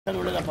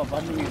ಒಳ್ಳೆದಪ್ಪ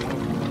ಬಂದು 2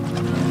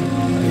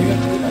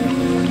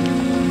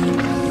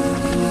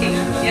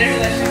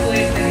 ವರ್ಷ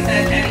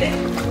ಪೂರೈಸಿದ್ದಾರೆ.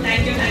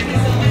 Thank you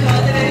so much.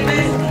 All the very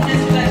best.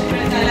 ಇನ್ನಷ್ಟು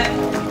ವರ್ಷಗಳ ಕಾಲ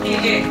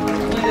ಹೀಗೆ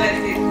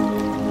ಮುಂದುವರಿಸಿ.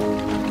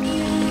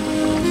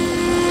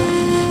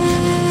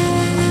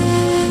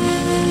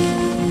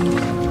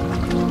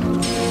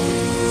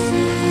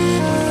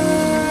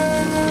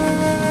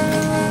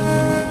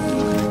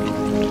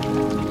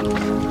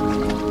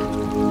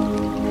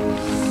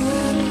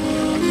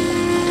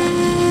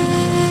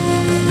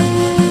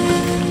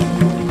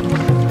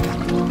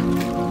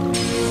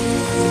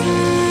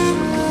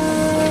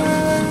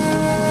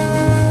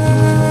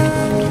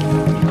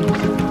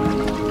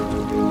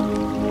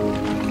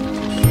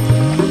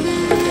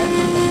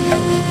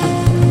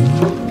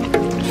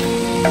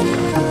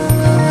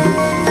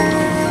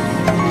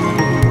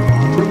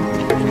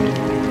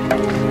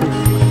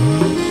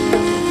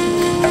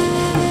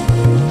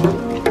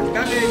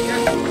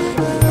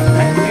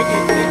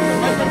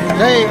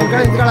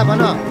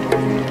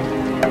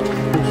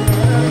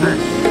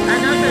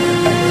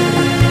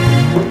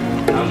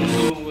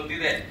 ನಮ್ದು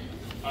ಗೊತ್ತಿದೆ,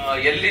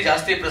 ಎಲ್ಲಿ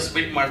ಜಾಸ್ತಿ ಪ್ರೆಸ್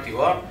ಮೀಟ್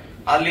ಮಾಡ್ತೀವೋ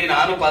ಅಲ್ಲಿ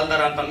ನಾನು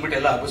ಪಾಲ್ದಾರ ಅಂತ ಅಂದ್ಬಿಟ್ಟು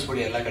ಎಲ್ಲ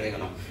ಹಬ್ಬಿಸ್ಬಿಡಿ ಎಲ್ಲ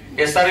ಕಡೆಗೂ.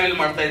 SRV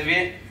ಮಾಡ್ತಾ ಇದ್ವಿ,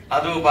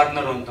 ಅದು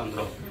ಪಾರ್ಟ್ನರ್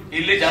ಅಂತಂದ್ರು.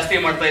 ಇಲ್ಲಿ ಜಾಸ್ತಿ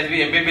ಮಾಡ್ತಾ ಇದ್ವಿ,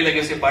 MBB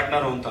ಲೆಗಸಿ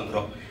ಪಾರ್ಟ್ನರ್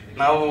ಅಂತಂದ್ರು.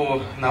 ನಾವು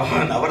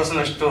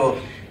ನವರಸನಷ್ಟು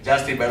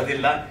ಜಾಸ್ತಿ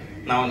ಬೆಳೆದಿಲ್ಲ,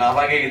 ನಾವು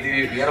ನಾವಾಗೇ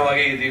ಇದೀವಿ,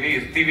 ಬೇರವಾಗೇ ಇದೀವಿ,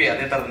 ಇರ್ತೀವಿ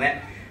ಅದೇ ತರನೇ.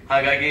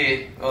 ಹಾಗಾಗಿ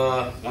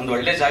ಒಂದು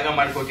ಒಳ್ಳೆ ಜಾಗ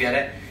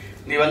ಮಾಡಿಕೊಟ್ಟಿದ್ದಾರೆ.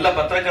 ನೀವೆಲ್ಲ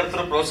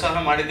ಪತ್ರಕರ್ತರು ಪ್ರೋತ್ಸಾಹ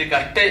ಮಾಡಿದ್ದಕ್ಕೆ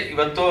ಅಷ್ಟೇ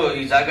ಇವತ್ತು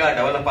ಈ ಜಾಗ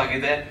ಡೆವಲಪ್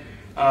ಆಗಿದೆ,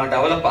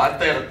 ಡೆವಲಪ್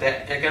ಆಗ್ತಾ ಇರುತ್ತೆ.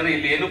 ಯಾಕಂದ್ರೆ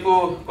ಇಲ್ಲಿ ಏನಕ್ಕೂ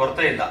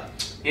ಕೊರತೆ ಇಲ್ಲ,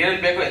 ಏನೇನ್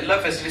ಬೇಕೋ ಎಲ್ಲ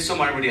ಫೆಸಿಲಿಟೀಸು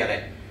ಮಾಡ್ಬಿಡಿದ್ದಾರೆ.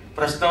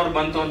 ಪ್ರಶ್ನವ್ರು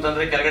ಬಂತು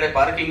ಅಂತಂದ್ರೆ ಕೆಳಗಡೆ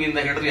ಪಾರ್ಕಿಂಗ್ ಇಂದ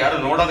ಹಿಡಿದು ಯಾರು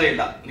ನೋಡೋದೇ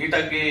ಇಲ್ಲ,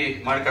 ನೀಟಾಗಿ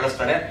ಮಾಡಿ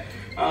ಕಳಿಸ್ತಾರೆ.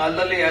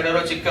 ಅಲ್ಲಲ್ಲಿ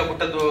ಯಾರ್ಯಾರೋ ಚಿಕ್ಕ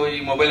ಪುಟ್ಟದ್ದು ಈ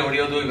ಮೊಬೈಲ್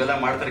ಹೊಡೆಯೋದು ಇವೆಲ್ಲ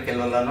ಮಾಡ್ತಾರೆ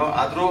ಕೆಲವೆಲ್ಲಾನು.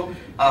 ಆದ್ರೂ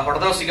ಆ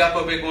ಹೊಡೆದವ್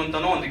ಸಿಗಾಕೋಬೇಕು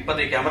ಅಂತಾನು ಒಂದು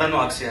 25 ಕ್ಯಾಮೆರಾನು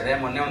ಹಾಕ್ಸಿದ್ದಾರೆ.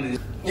 ಮೊನ್ನೆ ಒಂದು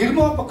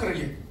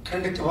ನಿರ್ಮಾಪಕರಿಗೆ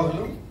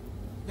ಖಂಡಿತವಾಗ್ಲೂ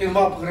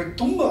ನಿರ್ಮಾಪಕರಿಗೆ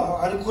ತುಂಬಾ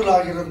ಅನುಕೂಲ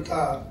ಆಗಿರುವಂತ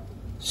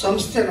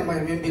ಸಂಸ್ಥೆ ನಮ್ಮ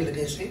MMB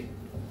ಲೆಗಸಿ.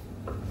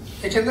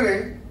 ಯಾಕೆಂದ್ರೆ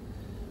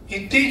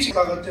ಇತ್ತೀಚೆಗೆ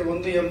ಆಗುತ್ತೆ,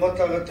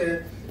 180 ಆಗುತ್ತೆ,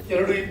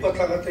 220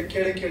 ಆಗುತ್ತೆ,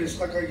 ಕೇಳಿ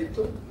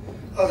ಸಾಕಾಗಿತ್ತು.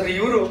 ಆದ್ರೆ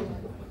ಇವರು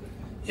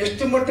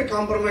ಎಷ್ಟು ಮಟ್ಟ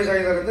ಕಾಂಪ್ರಮೈಸ್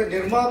ಆಗಿದ್ದಾರೆ ಅಂದ್ರೆ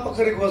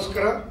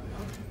ನಿರ್ಮಾಪಕರಿಗೋಸ್ಕರ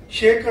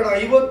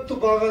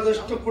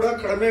 50% ಕೂಡ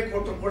ಕಡಿಮೆ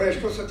ಕೊಟ್ಟರು ಕೂಡ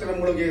ಎಷ್ಟೋ ಸತಿ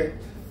ನಮ್ಮೊಳಗೆ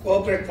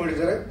ಕೋಆಪರೇಟ್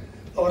ಮಾಡಿದ್ದಾರೆ.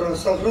 ಅವರ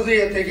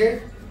ಸಹೃದಯತೆಗೆ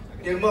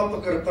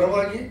ನಿರ್ಮಾಪಕರ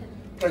ಪರವಾಗಿ,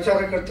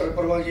 ಪ್ರಚಾರಕರ್ತರ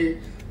ಪರವಾಗಿ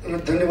ನನ್ನ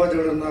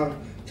ಧನ್ಯವಾದಗಳನ್ನ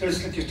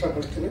ತಿಳಿಸ್ಲಿಕ್ಕೆ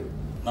ಇಷ್ಟಪಡ್ತೀನಿ.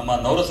 ನಮ್ಮ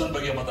ನವರಸನ್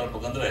ಬಗ್ಗೆ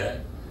ಮಾತಾಡ್ಬೇಕಂದ್ರೆ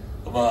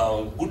ಒಬ್ಬ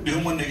ಗುಡ್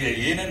ಹ್ಯೂಮನ್ಗೆ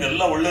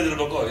ಏನೇನೆಲ್ಲ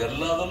ಒಳ್ಳೇದಿರ್ಬೇಕೋ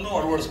ಎಲ್ಲದನ್ನೂ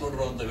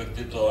ಅಳವಡಿಸ್ಕೊಂಡಿರುವಂತ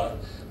ವ್ಯಕ್ತಿತ್ವ.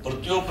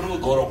 ಪ್ರತಿಯೊಬ್ಬರಿಗೂ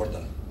ಗೌರವ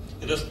ಕೊಡ್ತಾನೆ,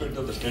 ಇರೆಸ್ಪೆಕ್ಟ್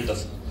ಆಫ್ ದ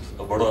ಸ್ಟೇಟಸ್.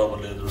 ಬಡವ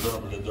ಬರಲಿ, ದೊಡ್ಡವ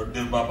ಬರಲಿ, ದೊಡ್ಡ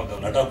ನಿರ್ಮಾಪಕ,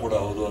 ನಟ ಕೂಡ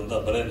ಹೌದು ಅಂತ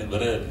ಬರೇ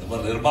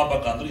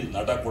ನಿರ್ಮಾಪಕ ಅಂದ್ರೆ ಈ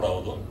ನಟ ಕೂಡ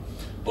ಹೌದು.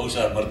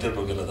 ಬಹುಶಃ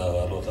ಮರ್ತಿರ್ಬೇಕಿಲ್ಲದ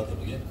ಅಲ್ವತ್ತ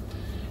ತಮಗೆ.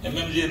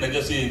 MMG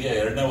ಲೆಗಸಿಗೆ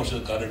 2ನೇ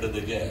ವರ್ಷದ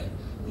ಕಾರ್ಯಕ್ರಮಕ್ಕೆ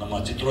ನಮ್ಮ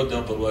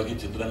ಚಿತ್ರೋದ್ಯಮ ಪರವಾಗಿ,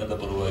 ಚಿತ್ರರಂಗದ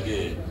ಪರವಾಗಿ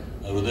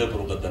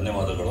ಹೃದಯಪೂರ್ವಕ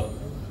ಧನ್ಯವಾದಗಳು.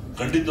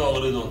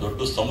 ಖಂಡಿತವಾಗಲೂ ಇದು ಒಂದು ದೊಡ್ಡ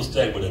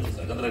ಸಂಸ್ಥೆಯಾಗಿ ಬೆಳೆಯುತ್ತೆ.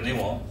 ಯಾಕಂದ್ರೆ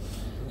ನೀವು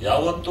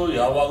ಯಾವತ್ತೂ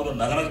ಯಾವಾಗಲೂ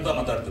ನಗನಗ್ತಾ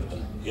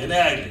ಮಾತಾಡ್ತಿರ್ತಾರೆ. ಏನೇ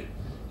ಆಗಲಿ,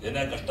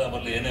 ಏನೇ ಕಷ್ಟ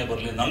ಬರಲಿ, ಏನೇ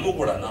ಬರಲಿ, ನನಗೂ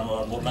ಕೂಡ ನಾನು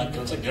 3-4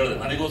 ಕೆಲಸ ಕೇಳಿದೆ.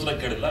 ನನಗೋಸ್ಕರ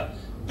ಕೇಳಿಲ್ಲ,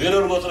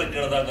 ಬೇರೆಯವ್ರಿಗೋಸ್ಕರ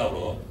ಕೇಳಿದಾಗ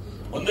ಅವರು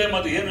ಒಂದೇ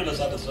ಮಾತು, ಏನಿಲ್ಲ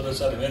ಸರ್ ಸುರೇಶ್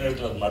ಸರ್ ನೀವೇನು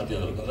ಹೇಳ್ತೀವಿ ಅದು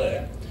ಮಾಡ್ತಿದ್ರು. ಯಾಕಂದ್ರೆ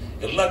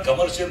ಎಲ್ಲ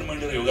ಕಮರ್ಷಿಯಲ್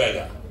ಮೈಂಡ್ ಇರೋ ಯುಗ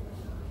ಈಗ.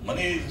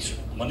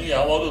 ಮನಿ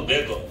ಯಾವಾಗಲೂ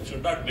ಬೇಕು,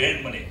 should not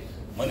behind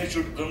money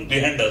should come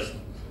behind us.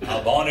 ಆ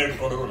ಭಾವನೆ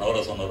ಇಟ್ಕೊಂಡ್ರು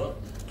ನವರಸನವರು.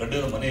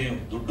 ಖಂಡಿತ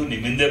ದುಡ್ಡು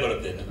ನಿಮ್ಮ ಹಿಂದೆ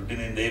ಬರುತ್ತೆ,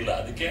 ದುಡ್ಡಿನ ಹಿಂದೆ ಇಲ್ಲ.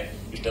 ಅದಕ್ಕೆ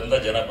ಇಷ್ಟೆಲ್ಲ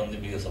ಜನ ಬಂದು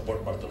ನಿಮಗೆ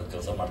ಸಪೋರ್ಟ್ ಮಾಡ್ತಾರೆ,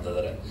 ಕೆಲಸ ಮಾಡ್ತಾ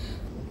ಇದ್ದಾರೆ.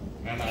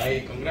 And I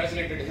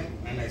congratulated him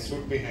and I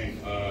stood behind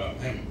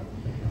him.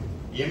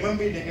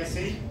 MMB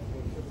Legacy,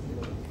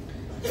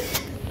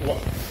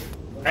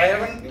 I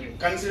haven't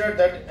considered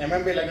that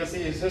MMB Legacy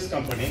is his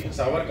company,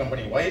 it's our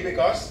company. Why?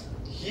 Because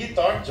he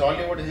thought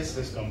Jollywood is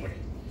his company.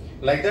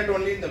 Like that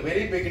only in the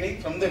very beginning,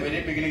 from the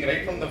very beginning,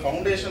 right from the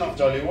foundation of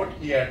Jollywood,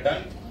 he had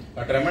done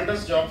a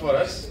tremendous job for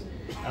us.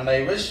 And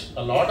I wish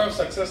a lot of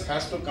success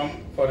has to come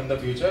for in the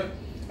future.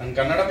 And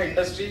Kannada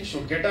industry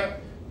should get a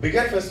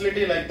bigger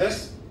facility like this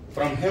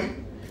from him.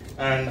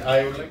 And I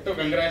would like to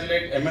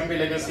congratulate MMB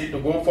Legacy to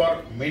go for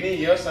many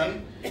years and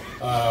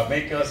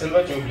make a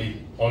silver jubilee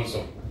also.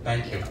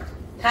 Thank you.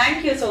 Thank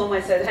you so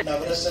much, sir.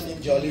 Navarasan in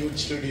Jollywood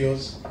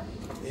Studios,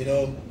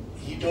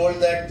 he told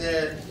that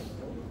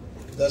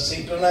the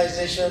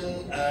synchronization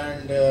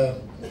and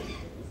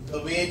the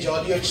way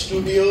Jollywood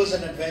Studios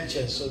and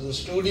Adventures. So the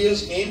studios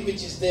name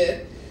which is there,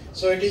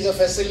 so it is a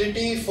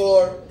facility for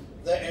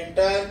the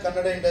entire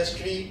Kannada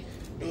industry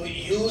to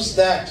use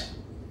that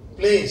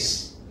place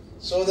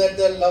so that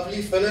the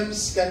lovely films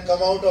can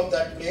come out of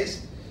that place.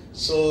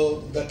 So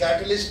the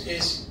catalyst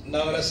is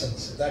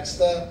Navarasans. That's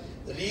the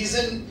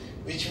reason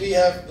which we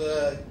have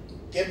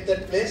kept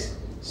that place.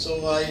 So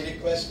I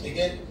request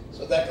again.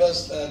 So that was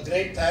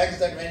great. Thanks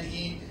that when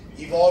he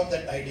evolved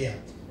that idea.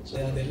 So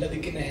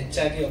ಅದೆಲ್ಲದಕ್ಕಿಂತ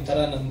ಹೆಚ್ಚಾಗಿ ಒಂಥರ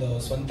ನಂದು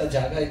ಸ್ವಂತ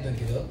ಜಾಗ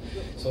ಇದ್ದಂಗಿದು.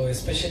 So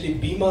especially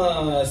Bima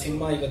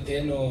cinema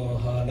ಇವತ್ತೇನು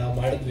ನಾವು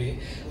ಮಾಡಿದ್ವಿ,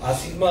 ಆ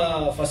cinema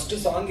first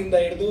song ಇಂದ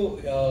ಹಿಡಿದು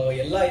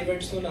ಎಲ್ಲಾ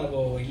ಇವೆಂಟ್ಸ್ ನಾವು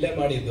ಇಲ್ಲೇ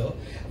ಮಾಡಿದ್ದು.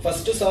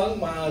 ಫಸ್ಟ್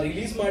ಸಾಂಗ್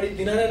ರಿಲೀಸ್ ಮಾಡಿದ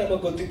ದಿನಾನೇ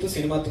ನಮಗೆ ಗೊತ್ತಿತ್ತು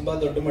ಸಿನಿಮಾ ತುಂಬಾ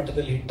ದೊಡ್ಡ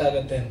ಮಟ್ಟದಲ್ಲಿ ಹಿಟ್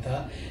ಆಗತ್ತೆ ಅಂತ.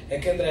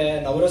 ಯಾಕೆಂದ್ರೆ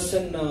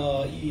ನವರಸನ್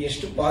ಈ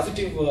ಎಷ್ಟು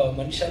ಪಾಸಿಟಿವ್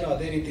ಮನುಷ್ಯನೋ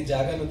ಅದೇ ರೀತಿ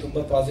ಜಾಗನೂ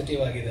ತುಂಬಾ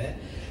ಪಾಸಿಟಿವ್ ಆಗಿದೆ.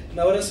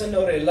 ನವರಸನ್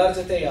ಅವರು ಎಲ್ಲರ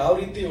ಜೊತೆ ಯಾವ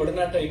ರೀತಿ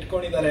ಒಡನಾಟ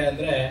ಇಟ್ಕೊಂಡಿದ್ದಾರೆ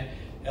ಅಂದ್ರೆ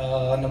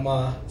ನಮ್ಮ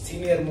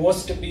ಸೀನಿಯರ್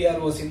ಮೋಸ್ಟ್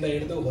PROs ಇಂದ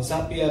ಹಿಡಿದು ಹೊಸ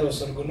PROs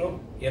ವರ್ಗುನು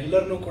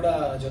ಎಲ್ಲರನ್ನೂ ಕೂಡ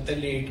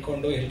ಜೊತೆಲಿ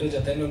ಇಟ್ಕೊಂಡು ಎಲ್ಲರ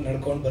ಜೊತೆನೂ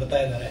ನಡ್ಕೊಂಡು ಬರ್ತಾ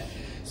ಇದ್ದಾರೆ.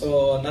 ಸೊ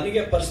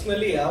ನನಗೆ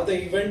ಪರ್ಸನಲಿ ಯಾವುದೇ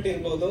ಇವೆಂಟ್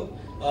ಇರ್ಬೋದು,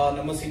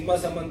 ನಮ್ಮ ಸಿನಿಮಾ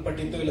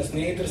ಸಂಬಂಧಪಟ್ಟಿದ್ದು ಇಲ್ಲ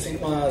ಸ್ನೇಹಿತರ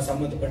ಸಿನಿಮಾ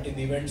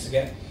ಸಂಬಂಧಪಟ್ಟಿದ್ದು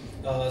ಇವೆಂಟ್ಸ್ಗೆ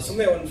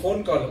ಸುಮ್ಮನೆ ಒಂದು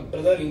ಫೋನ್ ಕಾಲ್,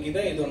 ಬ್ರದರ್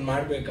ಹಿಂಗಿದೆ ಇದೊಂದು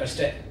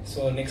ಮಾಡ್ಬೇಕಷ್ಟೇ.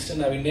 ಸೊ ನೆಕ್ಸ್ಟ್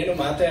ನಾವ್ ಇನ್ನೇನು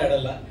ಮಾತೇ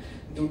ಆಡಲ್ಲ,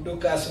 ದುಡ್ಡು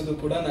ಕಾಸೋದು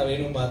ಕೂಡ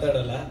ನಾವೇನು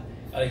ಮಾತಾಡಲ್ಲ.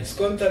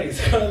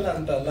 ಇಸ್ಕೊಳಲ್ಲ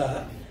ಅಂತಲ್ಲ,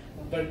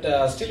 ಬಟ್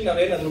ಸ್ಟಿಲ್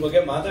ನಾವೇನು ಅದ್ರ ಬಗ್ಗೆ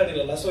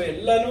ಮಾತಾಡಿರಲ್ಲ. ಸೊ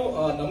ಎಲ್ಲಾನು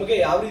ನಮಗೆ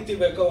ಯಾವ ರೀತಿ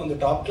ಬೇಕೋ ಒಂದು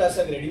ಟಾಪ್ ಕ್ಲಾಸ್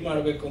ಆಗಿ ರೆಡಿ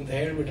ಮಾಡ್ಬೇಕು ಅಂತ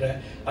ಹೇಳ್ಬಿಟ್ರೆ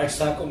ಅಷ್ಟು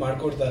ಸಾಕು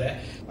ಮಾಡ್ಕೊಡ್ತಾರೆ.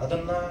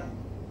 ಅದನ್ನ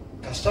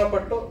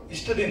ಕಷ್ಟಪಟ್ಟು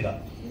ಇಷ್ಟದಿಂದ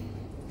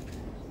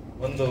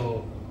ಒಂದು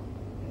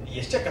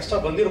ಎಷ್ಟೇ ಕಷ್ಟ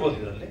ಬಂದಿರ್ಬೋದು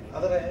ಇದರಲ್ಲಿ,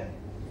 ಆದರೆ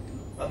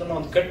ಅದನ್ನ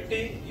ಒಂದು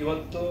ಕಟ್ಟಿ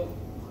ಇವತ್ತು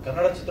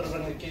ಕನ್ನಡ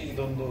ಚಿತ್ರರಂಗಕ್ಕೆ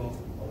ಇದೊಂದು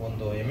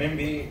ಒಂದು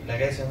MMB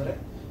ಲೆಗಸಿ ಅಂದ್ರೆ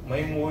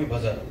ಮೈ ಮೂವಿ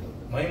ಬಜಾರ್.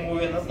 ಮೈ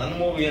ಮೂವಿ ಅನ್ನೋದು ನನ್ನ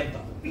ಮೂವಿ ಅಂತ,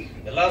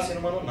 ಎಲ್ಲಾ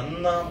ಸಿನಿಮಾನು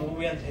ನನ್ನ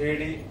ಮೂವಿ ಅಂತ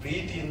ಹೇಳಿ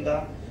ಪ್ರೀತಿಯಿಂದ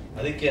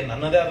ಅದಕ್ಕೆ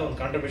ನನ್ನದೇ ಆದ ಒಂದು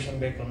ಕಾಂಟ್ರಿಬ್ಯೂಷನ್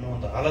ಬೇಕು ಅನ್ನೋ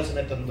ಒಂದು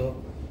ಆಲೋಚನೆ ತಂದು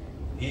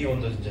ಈ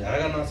ಒಂದು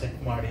ಜಾಗನ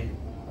ಸೆಟ್ ಮಾಡಿ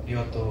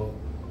ಇವತ್ತು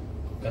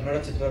ಕನ್ನಡ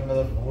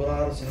ಚಿತ್ರರಂಗದ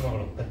 100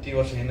 ಸಿನಿಮಾಗಳು ಪ್ರತಿ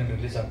ವರ್ಷ ಏನೇನು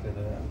ರಿಲೀಸ್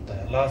ಆಗ್ತಿದೆ ಅಂತ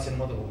ಎಲ್ಲಾ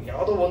ಸಿನಿಮಾದು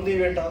ಯಾವುದೋ ಒಂದು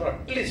ಇವೆಂಟ್ ಆದ್ರೂ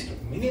ಅಟ್ಲೀಸ್ಟ್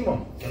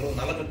ಮಿನಿಮಮ್, ಕೆಲವು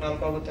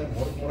 4-4 ಆಗುತ್ತೆ,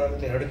 3-3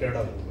 ಆಗುತ್ತೆ, 2-2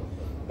 ಆಗುತ್ತೆ,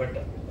 ಬಟ್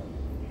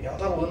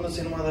ಯಾವ್ದಾದ್ರು ಒಂದು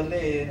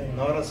ಸಿನಿಮಾದಲ್ಲಿ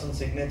ನವರಸನ್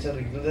ಸಿಗ್ನೇಚರ್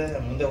ಇಲ್ಲದೆ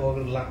ಮುಂದೆ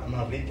ಹೋಗಲ್ಲ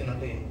ಅನ್ನೋ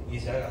ರೀತಿನಲ್ಲಿ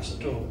ಈ ಜಾಗ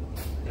ಅಷ್ಟು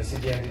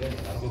ಪ್ರಸಿದ್ಧಿಯಾಗಿದೆ.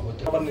 ನನಗೂ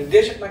ಗೊತ್ತು. ಒಬ್ಬ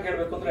ನಿರ್ದೇಶಕನ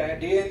ಕೇಳ್ಬೇಕು ಅಂದ್ರೆ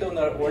DA ಇಂದ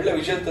ಒಂದು ಒಳ್ಳೆ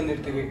ವಿಷನ್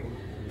ತಂದಿರ್ತೀವಿ,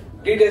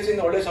 DTS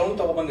ಇಂದ ಒಳ್ಳೆ ಸೌಂಡ್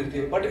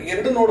ತಗೊಂಡ್ಬಂದಿರ್ತೀವಿ. ಬಟ್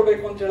ಎರಡು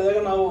ನೋಡ್ಬೇಕು ಅಂತ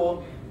ಹೇಳಿದಾಗ ನಾವು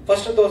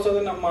ಫಸ್ಟ್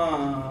ತೋರಿಸೋದು ನಮ್ಮ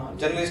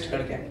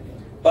ಜರ್ನಲಿಸ್ಟ್ಗಳಿಗೆ.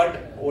 ಬಟ್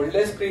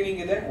ಒಳ್ಳೆ ಸ್ಕ್ರೀನಿಂಗ್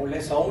ಇದೆ, ಒಳ್ಳೆ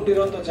ಸೌಂಡ್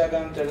ಇರುವಂತ ಜಾಗ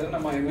ಅಂತ ಹೇಳಿದ್ರೆ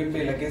ನಮ್ಮ MVP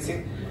ಲೆಗಸಿ.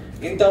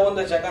 ಇಂಥ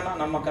ಒಂದು ಜಾಗನ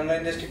ನಮ್ಮ ಕನ್ನಡ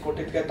ಇಂಡಸ್ಟ್ರಿ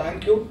ಕೊಟ್ಟಿದ್ದಕ್ಕೆ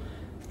ಥ್ಯಾಂಕ್ ಯು.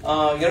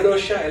 2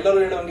 ವರ್ಷ ಎಲ್ಲರೂ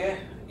ಹೇಳೋಂಗೆ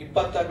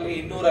 20 ಆಗ್ಲಿ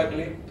 200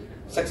 ಆಗ್ಲಿ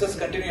ಸಕ್ಸಸ್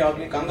ಕಂಟಿನ್ಯೂ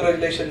ಆಗ್ಲಿ.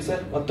 ಕಾಂಗ್ರಾಚುಲೇಷನ್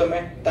ಸರ್,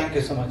 ಮತ್ತೊಮ್ಮೆ ಥ್ಯಾಂಕ್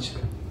ಯು ಸೊ ಮಚ್.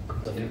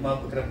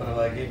 ನಿರ್ಮಾಪಕರ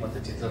ಪರವಾಗಿ ಮತ್ತು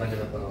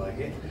ಚಿತ್ರರಂಗದ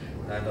ಪರವಾಗಿ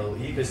ನಾನು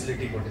ಈ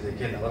ಫೆಸಿಲಿಟಿ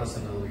ಕೊಟ್ಟಿದ್ದಕ್ಕೆ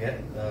ನವರಸನ್ ಅವರಿಗೆ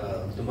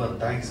ತುಂಬಾ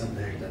ಥ್ಯಾಂಕ್ಸ್ ಅಂತ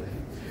ಹೇಳ್ತಾ ಇದ್ದೀನಿ.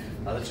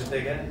 ಅದ್ರ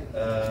ಜೊತೆಗೆ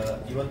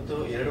ಇವತ್ತು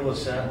 2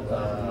 ವರ್ಷ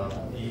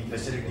ಈ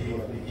ಫೆಸಿಲಿಟಿ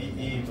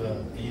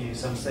ಈ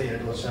ಸಂಸ್ಥೆ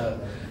 2 ವರ್ಷ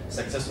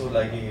ಸಕ್ಸಸ್ಫುಲ್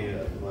ಆಗಿ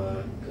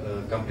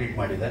ಕಂಪ್ಲೀಟ್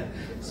ಮಾಡಿದೆ.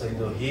 ಸೊ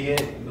ಇದು ಹೀಗೆ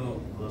ಇನ್ನು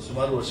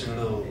ಸುಮಾರು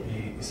ವರ್ಷಗಳು ಈ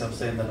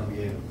ಸಂಸ್ಥೆಯಿಂದ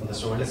ನಮಗೆ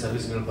ಒಂದಷ್ಟು ಒಳ್ಳೆ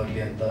ಸರ್ವಿಸ್ಗಳು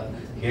ಬರಲಿ ಅಂತ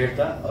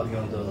ಹೇಳ್ತಾ ಅವ್ರಿಗೆ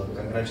ಒಂದು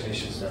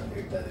ಕಂಗ್ರ್ಯಾಚುಲೇಷನ್ಸ್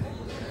ಹೇಳ್ತಾ ಇದ್ದೀನಿ.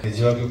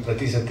 ನಿಜವಾಗ್ಲೂ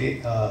ಪ್ರತಿ ಸತಿ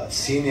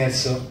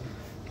ಸೀನಿಯರ್ಸ್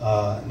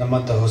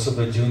ನಮ್ಮಂತ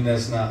ಹೊಸಬ್ರು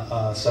ಜೂನಿಯರ್ಸ್ನ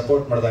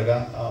ಸಪೋರ್ಟ್ ಮಾಡಿದಾಗ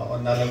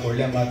ಒಂದು 4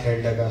 ಒಳ್ಳೆ ಮಾತು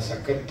ಹೇಳಿದಾಗ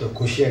ಸಖತ್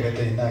ಖುಷಿ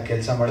ಆಗುತ್ತೆ. ಇನ್ನು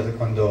ಕೆಲಸ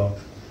ಮಾಡೋದಕ್ಕೊಂದು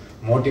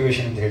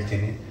ಮೋಟಿವೇಶನ್ ಅಂತ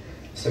ಹೇಳ್ತೀನಿ.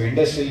 ಸೊ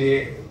ಇಂಡಸ್ಟ್ರಿಲಿ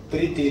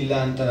ಪ್ರೀತಿ ಇಲ್ಲ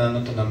ಅಂತ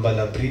ನಾನಂತೂ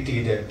ನಂಬಲ್ಲ, ಪ್ರೀತಿ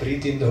ಇದೆ.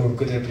 ಪ್ರೀತಿಯಿಂದ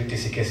ಹುಡುಕಿದ್ರೆ ಪ್ರೀತಿ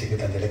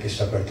ಸಿಗುತ್ತೆ ಅಂತ ಹೇಳಕ್ಕೆ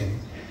ಇಷ್ಟಪಡ್ತೀನಿ.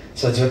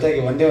 ಸೊ ಜೊತೆಗೆ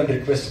ಒಂದೇ ಒಂದು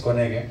ರಿಕ್ವೆಸ್ಟ್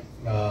ಕೊನೆಗೆ,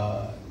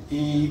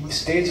 ಈ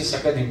ಸ್ಟೇಜ್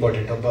ಸಖತ್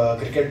ಇಂಪಾರ್ಟೆಂಟ್. ಒಬ್ಬ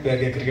cricket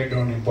ಪ್ಲೇಯರ್ಗೆ cricket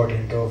ground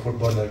important,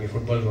 ಫುಟ್ಬಾಲರ್ಗೆ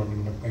football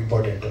ground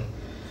important.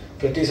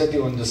 ಪ್ರತಿ ಸತಿ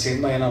ಒಂದು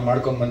ಸಿನಿಮಾ ಏನೋ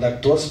ಮಾಡ್ಕೊಂಡು ಬಂದಾಗ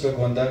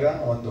ತೋರಿಸ್ಬೇಕು ಅಂದಾಗ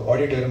ಒಂದು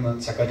ಆಡಿಟೋರಿಯಂ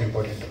ಒಂದು ಸಖತ್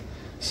ಇಂಪಾರ್ಟೆಂಟು.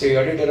 ಸೊ ಈ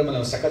ಆಡಿಟೋರಿಯಂ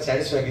ನಾವು ಸಖತ್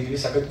ಸ್ಯಾಟಿಸ್ಫೈ ಆಗಿದ್ವಿ,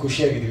 ಸಖತ್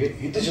ಖುಷಿಯಾಗಿದ್ವಿ.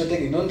 ಇದ್ರ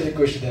ಜೊತೆಗೆ ಇನ್ನೊಂದು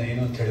ರಿಕ್ವೆಸ್ಟ್ ಇದೆ,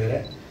 ಏನು ಅಂತ ಹೇಳಿದ್ರೆ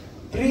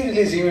ಪ್ರೀ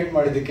ರಿಲೀಸ್ ಈವೆಂಟ್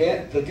ಮಾಡೋದಕ್ಕೆ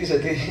ಪ್ರತಿ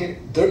ಸತಿ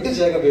ದೊಡ್ಡ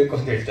ಜಾಗ ಬೇಕು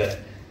ಅಂತ ಹೇಳ್ತಾರೆ.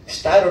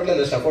 ಸ್ಟಾರ್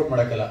ಹೋಟ್ಲೆಲ್ಲ ಸಪೋರ್ಟ್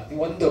ಮಾಡೋಕ್ಕಲ್ಲ,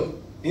 ಇನ್ನೊಂದು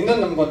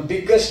ನಮ್ಗೊಂದು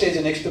bigger stage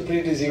next pre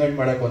release event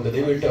ಮಾಡೋಕೆ ಒಂದು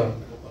ದಯವಿಟ್ಟು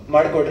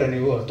ಮಾಡಿಕೊಟ್ರೆ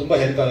ನೀವು ತುಂಬ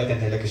ಹೆಲ್ಪ್ ಆಗುತ್ತೆ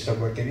ಅಂತ ಹೇಳಕ್ಕೆ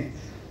ಇಷ್ಟಪಡ್ತೀನಿ.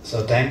 So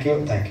thank you.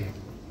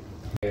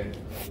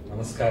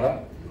 ನಮಸ್ಕಾರ.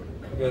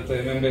 ಇವತ್ತು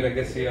MMB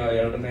ಲೆಗಸಿಯ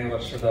 2ನೇ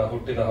ವರ್ಷದ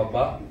ಹುಟ್ಟಿದ ಹಬ್ಬ.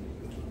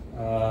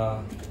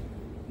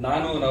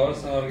 ನಾನು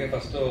ನವರಸನ್ ಅವರಿಗೆ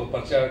ಫಸ್ಟ್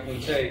ಪರಿಚಯ ಆಗಕ್ಕೆ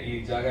ಮುಂಚೆ ಈ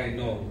ಜಾಗ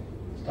ಇನ್ನೂ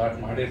ಸ್ಟಾರ್ಟ್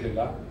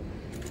ಮಾಡಿರ್ಲಿಲ್ಲ.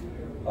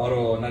 ಅವರು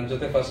ನನ್ನ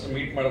ಜೊತೆ ಫಸ್ಟ್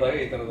ಮೀಟ್ ಮಾಡಿದಾಗ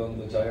ಈ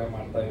ತರದೊಂದು ಜಾಗ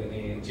ಮಾಡ್ತಾ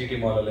ಇದ್ದೀನಿ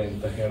GT ಮಾಲ್ ಅಲ್ಲಿ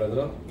ಅಂತ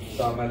ಹೇಳಿದ್ರು.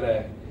 ಸೊ ಆಮೇಲೆ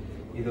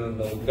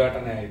ಇದೊಂದು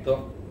ಉದ್ಘಾಟನೆ ಆಯ್ತು.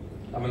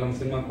 ಆಮೇಲೆ ನಮ್ಮ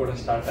ಸಿನಿಮಾ ಕೂಡ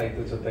ಸ್ಟಾರ್ಟ್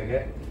ಆಯ್ತು ಜೊತೆಗೆ.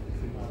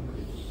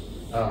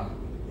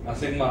 ಆ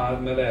ಸಿನಿಮಾ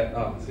ಆದ್ಮೇಲೆ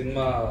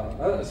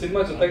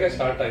ಸಿನಿಮಾ ಜೊತೆಗೆ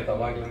ಸ್ಟಾರ್ಟ್ ಆಯ್ತು,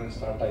 ಅವಾಗ್ಲೇ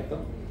ಸ್ಟಾರ್ಟ್ ಆಯ್ತು.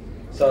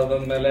 ಸೊ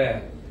ಅದಾದ್ಮೇಲೆ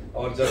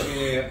ಅವ್ರ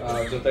ಜರ್ನಿ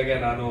ಜೊತೆಗೆ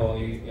ನಾನು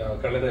ಈ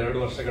ಕಳೆದ 2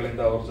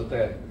 ವರ್ಷಗಳಿಂದ ಅವ್ರ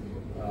ಜೊತೆ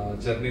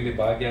ಜರ್ನಿಲಿ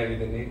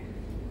ಭಾಗಿಯಾಗಿದ್ದೀನಿ.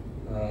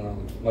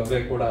 ಮದ್ವೆ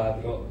ಕೂಡ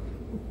ಆದ್ರು.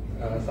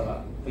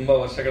 ತುಂಬಾ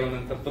ವರ್ಷಗಳ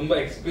ನಂತರ ತುಂಬಾ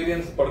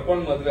ಎಕ್ಸ್ಪೀರಿಯನ್ಸ್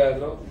ಪಡ್ಕೊಂಡು ಮದ್ವೆ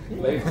ಆದ್ರು.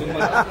 ಲೈಫ್ ತುಂಬಾ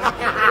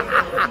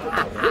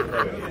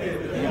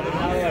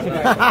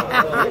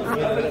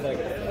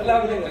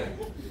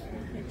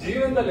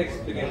ಜೀವನದಲ್ಲಿ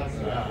ಎಕ್ಸ್ಪೀರಿಯನ್ಸ್.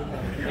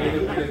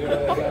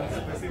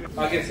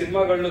 ಹಾಗೆ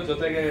ಸಿನಿಮಾಗಳನ್ನ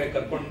ಜೊತೆಗೆ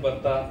ಕರ್ಕೊಂಡು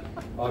ಬರ್ತಾ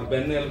ಅವ್ರ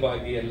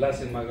ಬೆನ್ನೆಲುಬಾಗಿ, ಎಲ್ಲಾ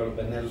ಸಿನಿಮಾಗಳು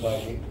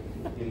ಬೆನ್ನೆಲುಬಾಗಿ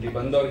ಇಲ್ಲಿ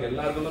ಬಂದವ್ರಿಗೆ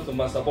ಎಲ್ಲಾರ್ಗು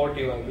ತುಂಬಾ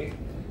ಸಪೋರ್ಟಿವ್ ಆಗಿ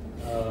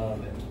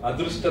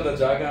ಅದೃಷ್ಟದ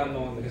ಜಾಗ ಅನ್ನೋ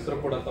ಒಂದು ಹೆಸರು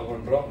ಕೂಡ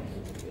ತಗೊಂಡ್ರು.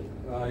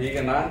 ಈಗ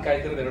ನಾನ್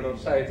ಕಾಯ್ತಿರೋದು 2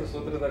 ವರ್ಷ ಆಯ್ತು.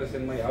 ಸೂತ್ರಧಾರಿ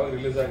ಸಿನಿಮಾ ಯಾವಾಗ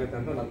ರಿಲೀಸ್ ಆಗುತ್ತೆ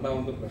ಅಂತ ನನ್ನ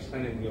ಒಂದು ಪ್ರಶ್ನೆ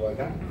ನಿಮ್ಗೆ ಇವಾಗ.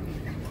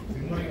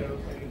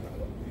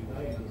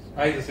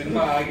 ಆಯ್ತು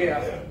ಸಿನಿಮಾ ಹಾಗೆ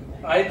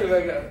ಆಯ್ತು,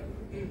 ಇವಾಗ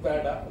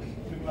ಬೇಡ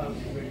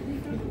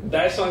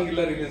ಡ್ಯಾಶ್ ಸಾಂಗ್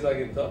ಇಲ್ಲ ರಿಲೀಸ್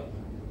ಆಗಿತ್ತು.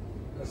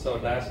 ಸೊ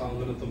ಡ್ಯಾಶ್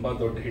ಸಾಂಗ್ ತುಂಬಾ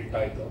ದೊಡ್ಡ ಹಿಟ್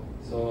ಆಯ್ತು.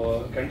 ಸೊ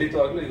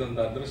ಖಂಡಿತವಾಗ್ಲೂ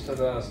ಇದೊಂದು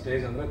ಅದೃಷ್ಟದ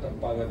ಸ್ಟೇಜ್ ಅಂದ್ರೆ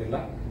ತಪ್ಪಾಗೋದಿಲ್ಲ.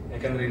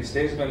 ಯಾಕಂದ್ರೆ ಈ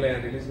ಸ್ಟೇಜ್ ಮೇಲೆ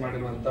ರಿಲೀಸ್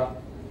ಮಾಡಿರುವಂತ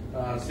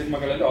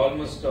ಸಿನಿಮಾಗಳಲ್ಲಿ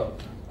ಆಲ್ಮೋಸ್ಟ್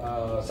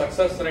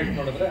ಸಕ್ಸಸ್ ರೇಟ್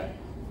ನೋಡಿದ್ರೆ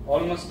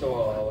ಆಲ್ಮೋಸ್ಟ್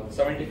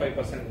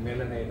 75%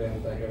 ಮೇಲೇನೆ ಇದೆ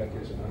ಅಂತ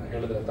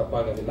ಹೇಳಿದ್ರೆ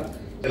ತಪ್ಪಾಗೋದಿಲ್ಲ.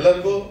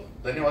 ಎಲ್ಲರಿಗೂ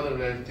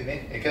ಧನ್ಯವಾದಗಳು ಹೇಳ್ತೀನಿ.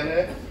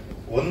 ಯಾಕಂದ್ರೆ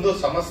ಒಂದು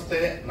ಸಂಸ್ಥೆ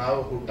ನಾವು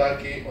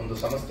ಹುಟ್ಟಾಕಿ ಒಂದು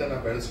ಸಂಸ್ಥೆನ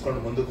ಬೆಳೆಸ್ಕೊಂಡು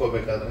ಮುಂದಕ್ಕೆ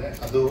ಹೋಗ್ಬೇಕಾದ್ರೆ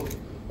ಅದು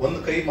ಒಂದು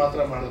ಕೈ ಮಾತ್ರ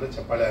ಮಾಡಿದ್ರೆ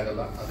ಚಪ್ಪಾಳೆ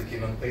ಆಗಲ್ಲ, ಅದಕ್ಕೆ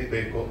ಇನ್ನೊಂದು ಕೈ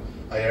ಬೇಕು.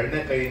 ಆ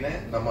ಎರಡನೇ ಕೈನೇ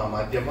ನಮ್ಮ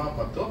ಮಾಧ್ಯಮ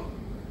ಮತ್ತು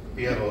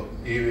PRO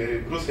ಈ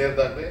ಇಬ್ರು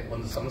ಸೇರಿದಾಗಲೇ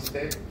ಒಂದು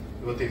ಸಂಸ್ಥೆ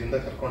ಇವತ್ತಿನಿಂದ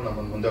ಕರ್ಕೊಂಡು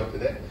ನಮ್ಮನ್ನು ಮುಂದೆ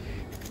ಹೋಗ್ತಿದೆ.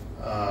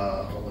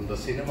 ಒಂದು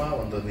ಸಿನಿಮಾ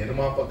ಒಂದು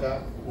ನಿರ್ಮಾಪಕ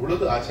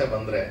ಉಳಿದು ಆಚೆ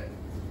ಬಂದ್ರೆ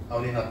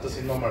ಅವನಿನ 10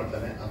 ಸಿನಿಮಾ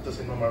ಮಾಡ್ತಾನೆ, 10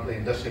 ಸಿನಿಮಾ ಮಾಡಿದ್ರೆ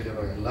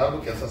ಇಂಡಸ್ಟ್ರಿಯಲ್ಲಿರೋ ಎಲ್ಲರಿಗೂ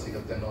ಕೆಲಸ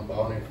ಸಿಗುತ್ತೆ ಅನ್ನೋ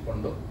ಭಾವನೆ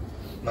ಇಟ್ಕೊಂಡು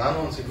ನಾನು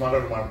ಒಂದು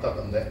ಸಿನಿಮಾಗಳು ಮಾಡ್ತಾ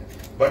ಬಂದೆ.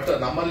 ಬಟ್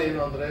ನಮ್ಮಲ್ಲಿ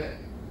ಏನು ಅಂದ್ರೆ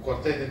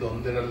ಕೊರತೆ ಇದ್ದಿದ್ದು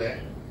ಒಂದಿರಲ್ಲೇ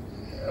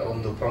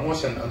ಒಂದು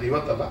ಪ್ರಮೋಷನ್. ಅದು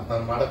ಇವತ್ತಲ್ಲ,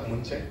 ನಾನು ಮಾಡಕ್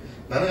ಮುಂಚೆ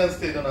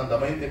ನನಗನ್ಸ್ತಿದ್ದು, ನಾನು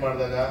ದಮಯಂತಿ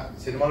ಮಾಡಿದಾಗ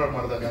ಸಿನಿಮಾಗಳು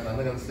ಮಾಡಿದಾಗ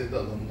ನನಗನ್ಸ್ತಿದ್ದು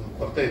ಅದೊಂದು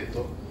ಕೊರತೆ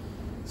ಇತ್ತು.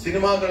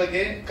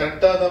 ಸಿನಿಮಾಗಳಿಗೆ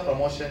ಕರೆಕ್ಟ್ ಆದ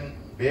ಪ್ರಮೋಷನ್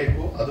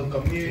ಬೇಕು, ಅದು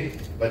ಕಮ್ಮಿ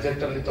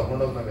ಬಜೆಟ್ ಅಲ್ಲಿ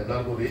ತಗೊಂಡೋಗಿ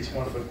ನಾವೆಲ್ಲರಿಗೂ ರೀಚ್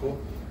ಮಾಡಬೇಕು.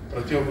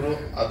 ಪ್ರತಿಯೊಬ್ರು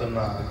ಅದನ್ನ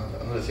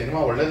ಅಂದ್ರೆ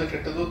ಸಿನಿಮಾ ಒಳ್ಳೇದು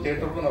ಕೆಟ್ಟದ್ದು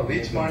ಥಿಯೇಟರ್ಗೂ ನಾವು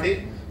ರೀಚ್ ಮಾಡಿ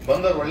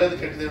ಬಂದವ್ರು ಒಳ್ಳೇದು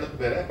ಕೆಟ್ಟದ್ದು ಹೇಳೋದು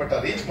ಬೇರೆ, ಬಟ್ ಆ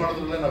ರೀಚ್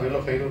ಮಾಡೋದ್ರಲ್ಲೇ ನಾವೆಲ್ಲೋ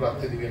ಫೇಲ್ಯೂರ್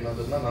ಆಗ್ತಿದೀವಿ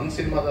ಅನ್ನೋದನ್ನ ನನ್ನ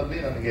ಸಿನಿಮಾದಲ್ಲಿ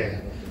ನನಗೆ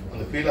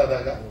ಒಂದು ಫೀಲ್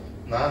ಆದಾಗ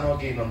ನಾನು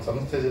ಹೋಗಿ ಇನ್ನೊಂದು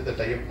ಸಂಸ್ಥೆ ಜೊತೆ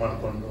ಟೈಅಪ್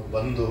ಮಾಡ್ಕೊಂಡು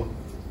ಬಂದು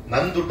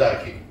ನನ್ ದುಡ್ಡು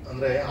ಹಾಕಿ,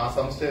 ಅಂದ್ರೆ ಆ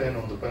ಸಂಸ್ಥೆ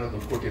ಏನು ₹1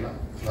 ದುಡ್ಡು ಕೊಟ್ಟಿಲ್ಲ,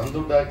 ನನ್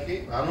ದುಡ್ಡು ಹಾಕಿ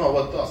ನಾನು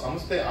ಅವತ್ತು ಆ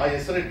ಸಂಸ್ಥೆ ಆ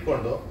ಹೆಸರು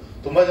ಇಟ್ಕೊಂಡು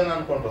ತುಂಬಾ ಜನ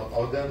ಅನ್ಕೊಂಡ್ರು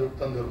ಅವ್ರದ್ದೇನು ದುಡ್ಡು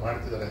ತಂದು ಇವ್ರು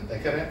ಮಾಡ್ತಿದ್ದಾರೆ ಅಂತ.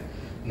 ಯಾಕಂದ್ರೆ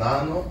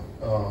ನಾನು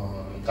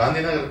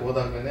ಗಾಂಧಿನಗರ್ಗೆ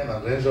ಹೋದಾಗ್ಲೇನೆ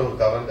ನಾನು ರೇಂಜ್ ರೋವರ್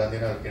ಕಾರಲ್ಲಿ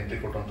ಗಾಂಧಿನಗರ್ಗೆ ಎಂಟ್ರಿ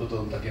ಕೊಟ್ಟು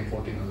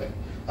 2013-14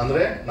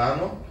 ಅಂದ್ರೆ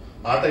ನಾನು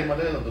ಆ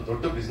ಟೈಮಲ್ಲೇ ಒಂದು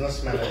ದೊಡ್ಡ ಬಿಸ್ನೆಸ್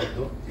ಮ್ಯಾನ್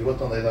ಆಗಿದ್ದು.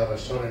 ಇವತ್ತೊಂದು 5-6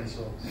 ರೆಸ್ಟೋರೆಂಟ್ಸ್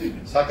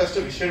ಸಾಕಷ್ಟು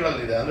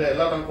ವಿಷಯಗಳಲ್ಲಿದೆ. ಅಂದ್ರೆ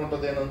ಎಲ್ಲರೂ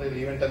ಅನ್ಕೊಂಡದ್ದು ಏನಂದ್ರೆ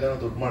ಇಲ್ಲಿ ಈವೆಂಟ್ ಅಲ್ಲಿ ಏನೋ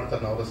ದುಡ್ಡು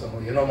ಮಾಡ್ತಾರೆ,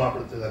 ನವರಸಮ ಏನೋ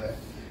ಮಾಡ್ಬಿಡ್ತಿದ್ದಾರೆ,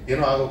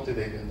 ಏನೋ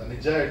ಆಗೋಗ್ತಿದೆ ಇದೆ ಅಂತ.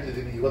 ನಿಜ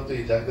ಹೇಳ್ತಿದ್ದೀನಿ, ಇವತ್ತು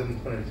ಈ ಜಾಗದಲ್ಲಿ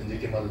ನಿಂತ್ಕೊಂಡು ಹೇಳ್ತೀನಿ,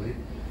 GT ಮಾಲಲ್ಲಿ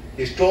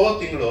ಎಷ್ಟೋ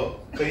ತಿಂಗಳು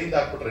ಕೈಯಿಂದ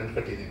ಹಾಕ್ಬಿಟ್ಟು ರೆಂಟ್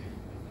ಕಟ್ಟಿದ್ದೀನಿ.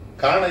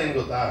 ಕಾರಣ ಏನ್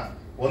ಗೊತ್ತಾ,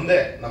 ಒಂದೇ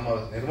ನಮ್ಮ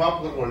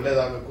ನಿರ್ಮಾಪಕರಿಗೆ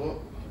ಒಳ್ಳೇದಾಗಬೇಕು,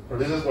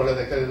 ಪ್ರೊಡ್ಯೂಸರ್ಸ್ ಒಳ್ಳೇದು.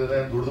 ಯಾಕಂದ್ರೆ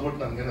ದುಡ್ದುಬಿಟ್ಟು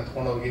ನನ್ಗೆ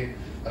ಎತ್ಕೊಂಡು ಹೋಗಿ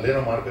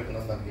ಅಲ್ಲೇನೋ ಮಾಡ್ಬೇಕು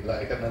ಅನ್ನೋದು ನನಗಿಲ್ಲ.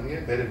 ಯಾಕಂದ್ರೆ ನನಗೆ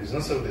ಬೇರೆ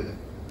ಬಿಸ್ನೆಸ್ಗಳಿದೆ.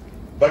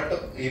 ಬಟ್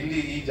ಇಲ್ಲಿ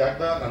ಈ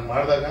ಜಾಗದ ನಾನು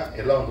ಮಾಡಿದಾಗ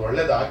ಎಲ್ಲ ಒಂದು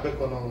ಒಳ್ಳೇದು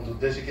ಆಗ್ಬೇಕು ಅನ್ನೋ ಒಂದು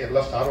ಉದ್ದೇಶಕ್ಕೆ ಎಲ್ಲ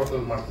ಸ್ಟಾರ್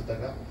ಹೋಟೆಲ್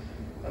ಮಾಡ್ತಿದ್ದಾಗ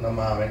ನಮ್ಮ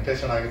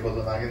ವೆಂಕಟೇಶನ್ ಆಗಿರ್ಬೋದು,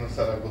 ನಾಗೇಂದ್ರ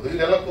ಸರ್ ಆಗ್ಬೋದು,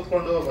 ಇದೆಲ್ಲ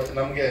ಕೂತ್ಕೊಂಡು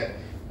ನಮ್ಗೆ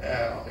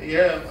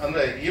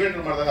ಅಂದ್ರೆ ಈವೆಂಟ್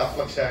ಮಾಡಿದಾಗ 10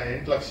 ಲಕ್ಷ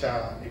 8 ಲಕ್ಷ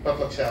 20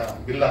 ಲಕ್ಷ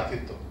ಬಿಲ್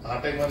ಆಗ್ತಿತ್ತು. ಆ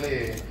ಟೈಮಲ್ಲಿ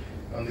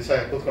ಒಂದ್ ದಿವಸ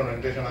ಕೂತ್ಕೊಂಡು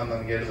ವೆಂಕಟೇಶನ್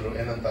ನನ್ಗೆ ಹೇಳಿದ್ರು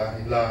ಏನಂತ,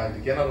 ಇಲ್ಲ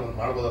ಇದಕ್ಕೇನಾದ್ರು ಒಂದು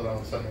ಮಾಡ್ಬೋದಲ್ಲ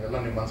ಸರ್, ನೀವೆಲ್ಲ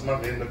ನಿಮ್ ಮನ್ಸು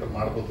ಮಾಡಿ ಏನ್ ಬೇಕಾದ್ರು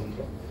ಮಾಡ್ಬೋದು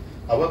ಅಂದ್ರು.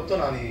 ಅವತ್ತು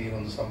ನಾನು ಈ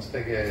ಒಂದು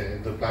ಸಂಸ್ಥೆಗೆ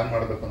ಇದು ಪ್ಲಾನ್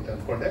ಮಾಡ್ಬೇಕು ಅಂತ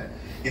ಅನ್ಕೊಂಡೆ.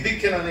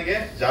 ಇದಕ್ಕೆ ನನಗೆ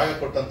ಜಾಗ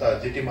ಕೊಟ್ಟಂತ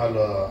GT ಮಾಲ್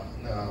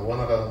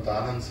ಓನರ್ ಆದಂತ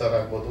ಆನಂದ್ ಸರ್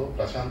ಆಗ್ಬೋದು,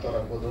 ಪ್ರಶಾಂತ್ ಅವ್ರ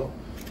ಆಗ್ಬೋದು,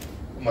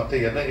 ಮತ್ತೆ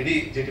ಇಡೀ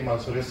GT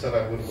ಮಾಲ್ ಸುರೇಶ್ ಸರ್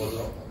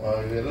ಆಗಿರ್ಬೋದು,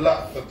 ಇವೆಲ್ಲ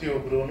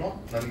ಪ್ರತಿಯೊಬ್ರು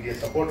ನನಗೆ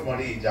ಸಪೋರ್ಟ್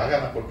ಮಾಡಿ ಈ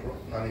ಜಾಗನ ಕೊಟ್ರು.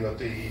 ನಾನು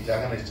ಇವತ್ತು ಈ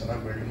ಜಾಗನ ಇಷ್ಟು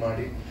ಚೆನ್ನಾಗಿ ಬಿಲ್ಡ್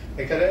ಮಾಡಿ,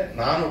 ಯಾಕಂದ್ರೆ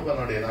ನಾನು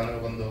ನೋಡಿ, ನಾನು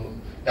ಒಂದು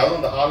ಯಾವ್ದೋ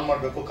ಒಂದು ಹಾಲ್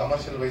ಮಾಡ್ಬೇಕು,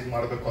 ಕಮರ್ಷಿಯಲ್ ವೈಸ್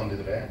ಮಾಡ್ಬೇಕು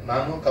ಅಂದಿದ್ರೆ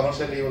ನಾನು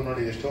ಕಮರ್ಷಿಯಲ್ ಇವಾಗ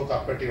ನೋಡಿ ಎಷ್ಟೋ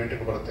ಕಾರ್ಪೊರೇಟ್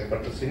ಇವೆಂಟ್ ಬರುತ್ತೆ.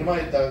 ಬಟ್ ಸಿನಿಮಾ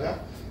ಇದ್ದಾಗ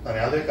ನಾನು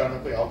ಯಾವುದೇ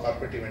ಕಾರಣಕ್ಕೂ ಯಾವ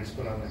ಕಾರ್ಪೊರೇಟ್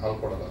ಇವೆಂಟ್ಸ್ಗೂ ನಾನು ಹಾಲ್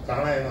ಕೊಡಲ್ಲ.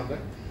 ಕಾರಣ ಏನಂದ್ರೆ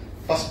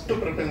ಫಸ್ಟ್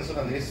ಪ್ರಿಫರೆನ್ಸ್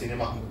ನನಗೆ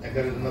ಸಿನಿಮಾ.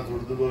 ಯಾಕಂದ್ರೆ ಇದನ್ನ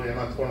ದುಡ್ದು ಏನೋ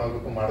ಹತ್ಕೊಂಡು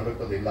ಹೋಗ್ಬೇಕು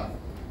ಮಾಡ್ಬೇಕು ಅದಿಲ್ಲ.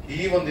 ಈ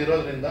ಒಂದು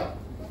ಇರೋದ್ರಿಂದ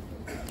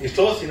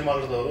ಎಷ್ಟೋ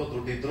ಸಿನಿಮಾಗಳದವರು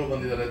ದುಡ್ಡು ಇದ್ರು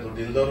ಬಂದಿದ್ದಾರೆ, ದುಡ್ಡು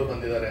ಇಲ್ದವರು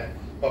ಬಂದಿದ್ದಾರೆ.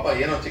 ಪಾಪ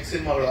ಏನೋ ಚಿಕ್ಕ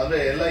ಸಿನಿಮಾಗಳು ಅಂದ್ರೆ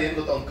ಎಲ್ಲ ಏನ್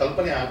ಗೊತ್ತಾ, ಒಂದು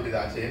ಕಲ್ಪನೆ ಆಗ್ಬಿಟ್ಟಿದೆ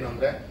ಆಚೆ.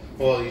 ಏನಂದ್ರೆ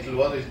ಇಲ್ಲಿ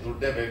ಹೋದ್ರೆ ಇಷ್ಟು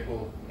ದುಡ್ಡೇ ಬೇಕು.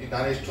 ಈಗ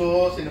ನಾನು ಎಷ್ಟೋ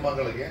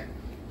ಸಿನಿಮಾಗಳಿಗೆ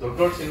ದೊಡ್ಡ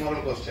ದೊಡ್ಡ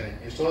ಸಿನಿಮಾಗಳಿಗೂ ಅಷ್ಟೇ,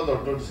 ಎಷ್ಟೋ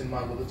ದೊಡ್ಡ ದೊಡ್ಡ ಸಿನಿಮಾ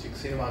ಆಗ್ಬೋದು, ಚಿಕ್ಕ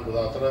ಸಿನಿಮಾ ಆಗ್ಬೋದು,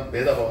 ಆ ತರ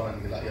ಭೇದ ಭಾವ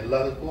ನನಗಿಲ್ಲ.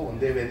 ಎಲ್ಲದಕ್ಕೂ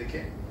ಒಂದೇ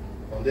ವೇದಿಕೆ,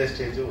 ಒಂದೇ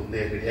ಸ್ಟೇಜು, ಒಂದೇ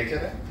ಗಡಿ.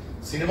 ಯಾಕೆಂದ್ರೆ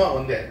ಸಿನಿಮಾ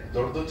ಒಂದೇ,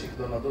 ದೊಡ್ಡದು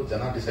ಚಿಕ್ಕದು ಅನ್ನೋದು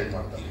ಜನ ಡಿಸೈಡ್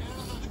ಮಾಡ್ತಾರೆ.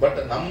 ಬಟ್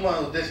ನಮ್ಮ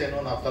ಉದ್ದೇಶ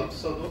ಏನು, ನಾವು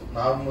ತಲುಪಿಸೋದು,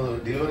 ನಾವು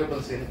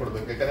ಡಿಲಿವರೇಬಲ್ಸ್ ಏನ್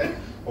ಕೊಡ್ಬೇಕು. ಯಾಕಂದ್ರೆ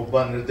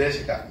ಒಬ್ಬ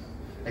ನಿರ್ದೇಶಕ,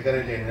 ಯಾಕಂದ್ರೆ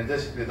ಇಲ್ಲಿ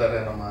ನಿರ್ದೇಶಕರು ಇದ್ದಾರೆ,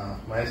 ನಮ್ಮ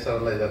ಮಹೇಶ್ ಸರ್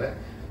ಎಲ್ಲ ಇದ್ದಾರೆ,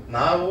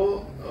 ನಾವು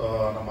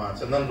ನಮ್ಮ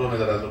ಚಂದನ್ ಬ್ರೋನ್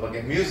ಇದ್ದಾರೆ, ಅದ್ರ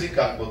ಬಗ್ಗೆ ಮ್ಯೂಸಿಕ್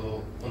ಆಗ್ಬೋದು,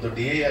 ಒಂದು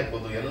DA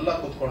ಆಗ್ಬೋದು, ಎಲ್ಲ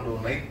ಕೂತ್ಕೊಂಡು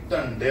ನೈಟ್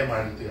ಅಂಡ್ ಡೇ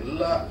ಮಾಡಿರ್ತೀವಿ.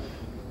 ಎಲ್ಲ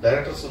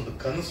ಡೈರೆಕ್ಟರ್ಸ್ ಒಂದು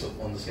ಕನಸು,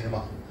 ಒಂದು ಸಿನಿಮಾ.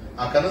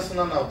 ಆ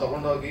ಕನಸನ್ನ ನಾವು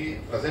ತಗೊಂಡೋಗಿ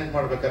ಪ್ರೆಸೆಂಟ್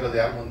ಮಾಡ್ಬೇಕಾದ್ರೆ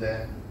ಯಾರ ಮುಂದೆ,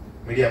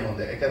 ಮೀಡಿಯಾ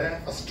ಮುಂದೆ. ಯಾಕಂದ್ರೆ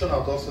ಫಸ್ಟ್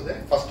ನಾವು ತೋರಿಸೋದೆ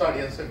ಫಸ್ಟ್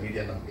ಆಡಿಯನ್ಸ್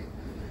ಮೀಡಿಯಾ. ನಮ್ಗೆ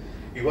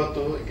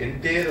ಇವತ್ತು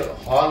ಎಂಟೈರ್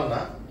ಹಾಲ್ ನ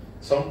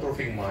ಸೌಂಡ್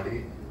ಪ್ರೂಫಿಂಗ್ ಮಾಡಿ,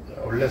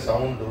 ಒಳ್ಳೆ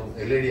ಸೌಂಡ್,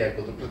 LED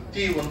ಹಾಕೋದು,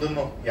 ಪ್ರತಿ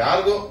ಒಂದನ್ನು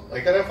ಯಾರಿಗೂ.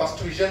 ಯಾಕಂದ್ರೆ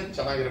ಫಸ್ಟ್ ವಿಷನ್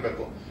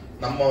ಚೆನ್ನಾಗಿರ್ಬೇಕು.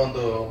 ನಮ್ಮ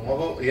ಒಂದು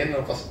ಮಗು ಏನು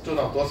ಫಸ್ಟ್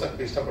ನಾವು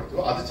ತೋರ್ಸಕ್ಕೆ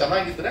ಇಷ್ಟಪಡ್ತೀವೋ ಅದು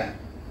ಚೆನ್ನಾಗಿದ್ರೆ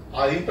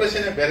ಆ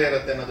ಇಂಪ್ರೆಷನ್ ಬೇರೆ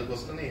ಇರುತ್ತೆ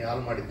ಅನ್ನೋದಕ್ಕೋಸ್ಕರ ಈ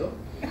ಹಾಲ್ ಮಾಡಿದ್ದು.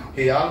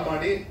 ಈ ಹಾಲ್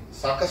ಮಾಡಿ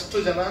ಸಾಕಷ್ಟು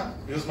ಜನ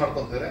ಯೂಸ್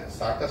ಮಾಡ್ಕೊಂತಾರೆ,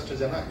 ಸಾಕಷ್ಟು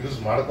ಜನ ಯೂಸ್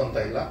ಮಾಡ್ಕೊಂತ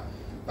ಇಲ್ಲ.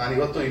 ನಾನು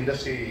ಇವತ್ತು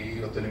ಇಂಡಸ್ಟ್ರಿ,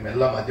 ಇವತ್ತು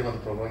ನಿಮ್ಮೆಲ್ಲ ಮಾಧ್ಯಮದ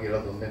ಪರವಾಗಿ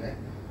ಇರೋದು ಒಂದೇನೆ,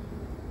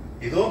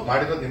 ಇದು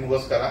ಮಾಡಿರೋದು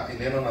ನಿಮಗೋಸ್ಕರ.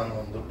 ಇಲ್ಲೇನೋ ನಾನು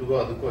ದುಡ್ಡುಗೋ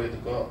ಅದಕ್ಕೋ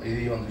ಇದಕ್ಕೋ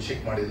ಈ ಒಂದು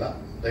ವಿಷಯಕ್ಕೆ ಮಾಡಿಲ್ಲ.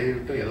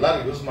 ದಯವಿಟ್ಟು ಎಲ್ಲರೂ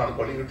ಯೂಸ್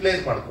ಮಾಡ್ಕೊಳ್ಳಿ,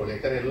 ಯುಟಿಲೈಸ್ ಮಾಡ್ಕೊಳ್ಳಿ.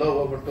 ಯಾಕಂದ್ರೆ ಎಲ್ಲೋ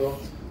ಹೋಗ್ಬಿಟ್ಟು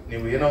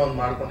ನೀವು ಏನೋ ಒಂದು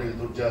ಮಾಡ್ಕೊಂಡು ಇಲ್ಲಿ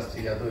ದುಡ್ಡು ಜಾಸ್ತಿ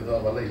ಅದು ಇದು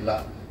ಅವೆಲ್ಲ ಇಲ್ಲ.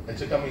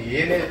 ಹೆಚ್ಚು ಕಮ್ಮಿ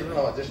ಏನೇ ಇದ್ರು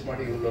ನಾವು ಅಡ್ಜಸ್ಟ್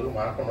ಮಾಡಿ ಇವ್ರೆಲ್ಲರೂ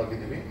ಮಾಡ್ಕೊಂಡು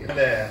ಹೋಗಿದ್ದೀವಿ.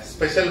 ಇಲ್ಲೇ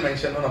ಸ್ಪೆಷಲ್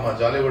ಮೆನ್ಷನ್ ನಮ್ಮ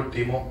ಜಾಲಿವುಡ್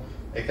ಟೀಮು.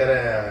 ಯಾಕಂದ್ರೆ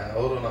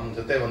ಅವರು ನಮ್ಮ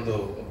ಜೊತೆ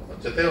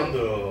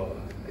ಒಂದು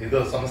ಇದು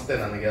ಸಂಸ್ಥೆ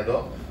ನನಗೆ.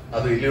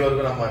 ಅದು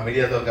ಇಲ್ಲಿವರೆಗೂ ನಮ್ಮ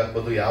ಮೀಡಿಯಾದವ್ರಿಗೆ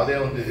ಆಗ್ಬೋದು, ಯಾವುದೇ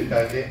ಒಂದು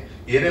ಇದಕ್ಕಾಗಲಿ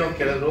ಏನೇ ಒಂದು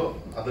ಕೇಳಿದ್ರು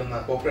ಅದನ್ನ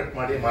ಕೋಪರೇಟ್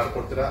ಮಾಡಿ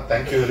ಮಾಡ್ಕೊಡ್ತೀರಾ.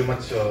 ಥ್ಯಾಂಕ್ ಯು ವೆರಿ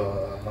ಮಚ್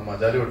ನಮ್ಮ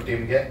ಜಾಲಿವುಡ್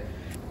ಟೀಮ್ಗೆ.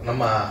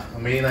 ನಮ್ಮ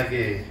ಮೇನ್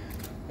ಆಗಿ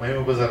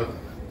ಮಹಿಮಾ ಬಜಾರ್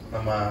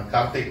ನಮ್ಮ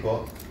ಕಾರ್ತಿಕ್,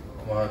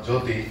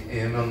 ಜ್ಯೋತಿ,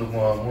 ಇನ್ನೊಂದು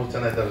 3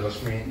 ಜನ ಇದ್ದಾರೆ,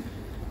 ರಶ್ಮಿ,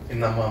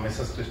 ಇನ್ನು ನಮ್ಮ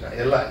ಮಿಸಸ್ ಕೃಷ್ಣ,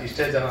 ಎಲ್ಲ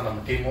ಇಷ್ಟೇ ಜನ ನಮ್ಮ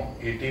ಟೀಮು.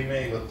 ಈ ಟೀಮೇ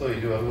ಇವತ್ತು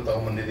ಇಲ್ಲಿವರೆಗೂ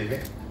ತಗೊಂಡ್ಬಂದಿದ್ದೀವಿ.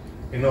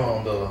 ಇನ್ನೂ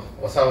ಒಂದು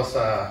ಹೊಸ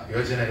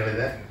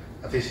ಯೋಜನೆಗಳಿದೆ,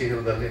 ಅತಿ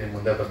ಶೀಘ್ರದಲ್ಲಿ ನಿಮ್ಮ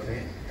ಮುಂದೆ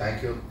ಬರ್ತೀನಿ.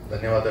 ಥ್ಯಾಂಕ್ ಯು,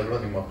 ಧನ್ಯವಾದಗಳು.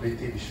 ನಿಮ್ಮ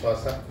ಪ್ರೀತಿ,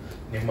 ವಿಶ್ವಾಸ,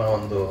 ನಿಮ್ಮ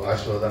ಒಂದು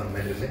ಆಶೀರ್ವಾದ ನನ್ನ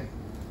ಮೇಲಿರಲಿ.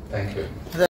 Thank you.